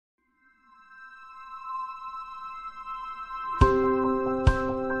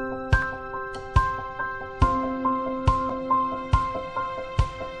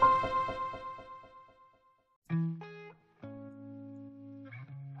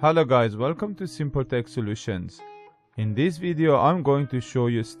Hello guys, welcome to SimpleTechSolutions. In this video I'm going to show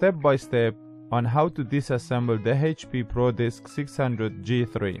you step by step on how to disassemble the HP ProDesk 600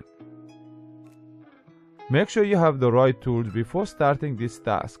 G3. Make sure you have the right tools before starting this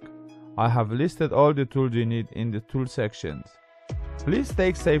task. I have listed all the tools you need in the tool sections. Please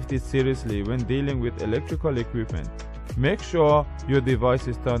take safety seriously when dealing with electrical equipment. Make sure your device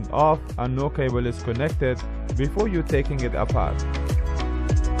is turned off and no cable is connected before you taking it apart.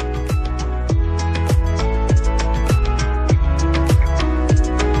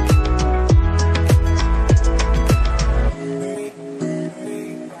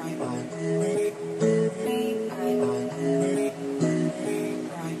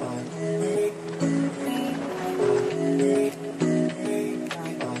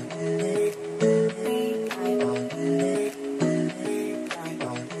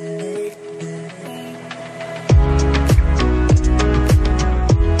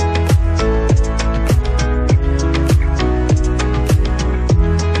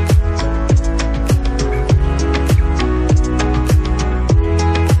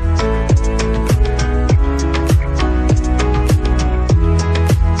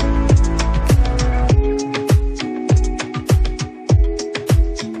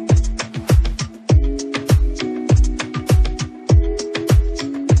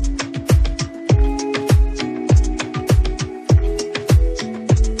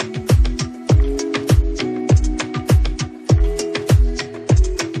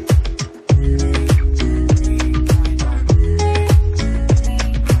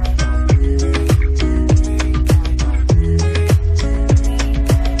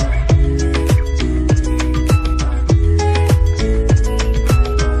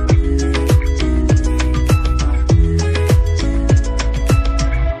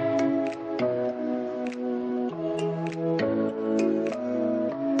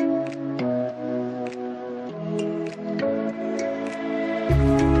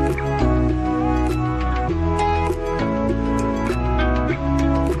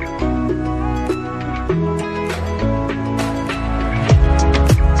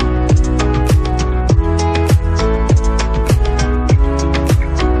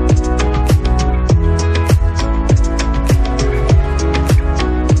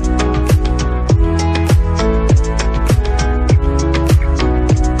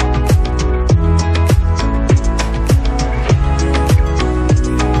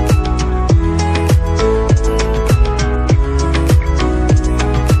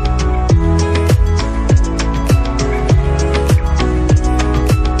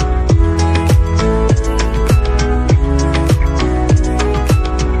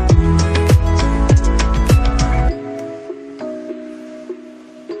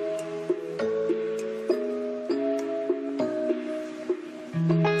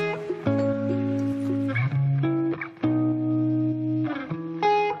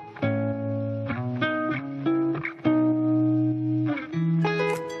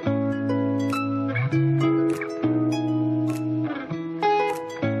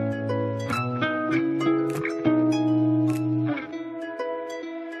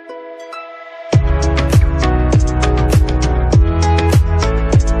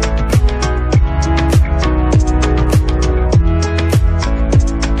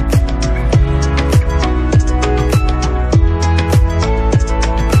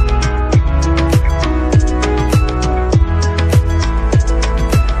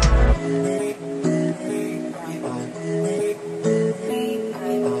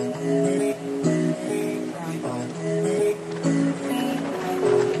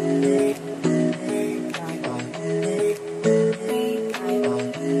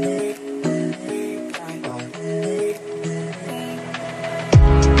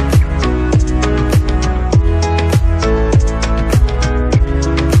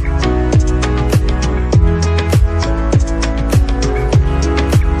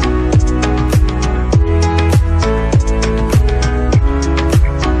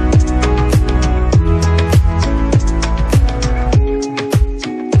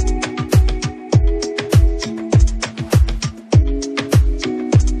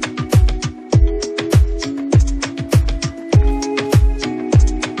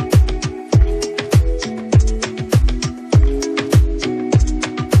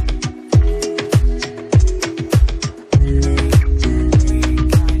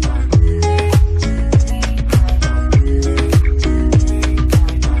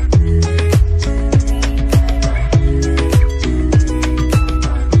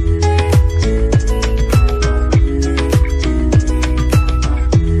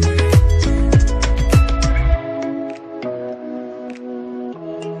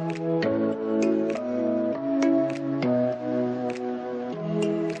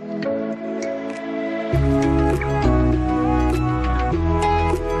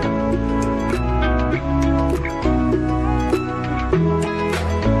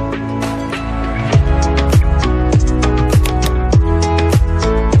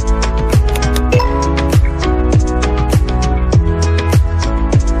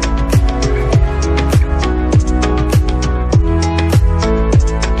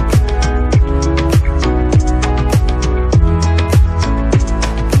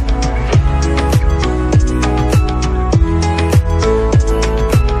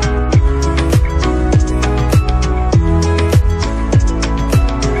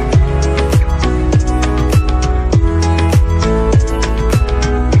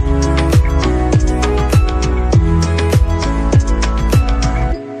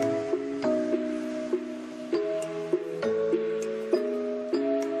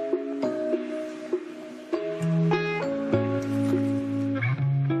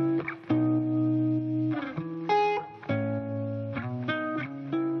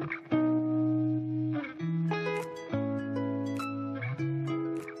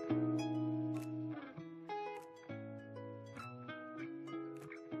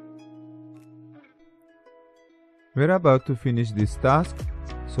 We're about to finish this task,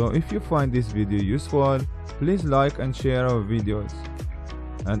 so if you find this video useful, please like and share our videos.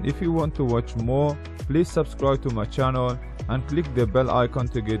 And if you want to watch more, please subscribe to my channel and click the bell icon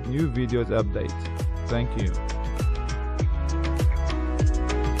to get new videos updates. Thank you.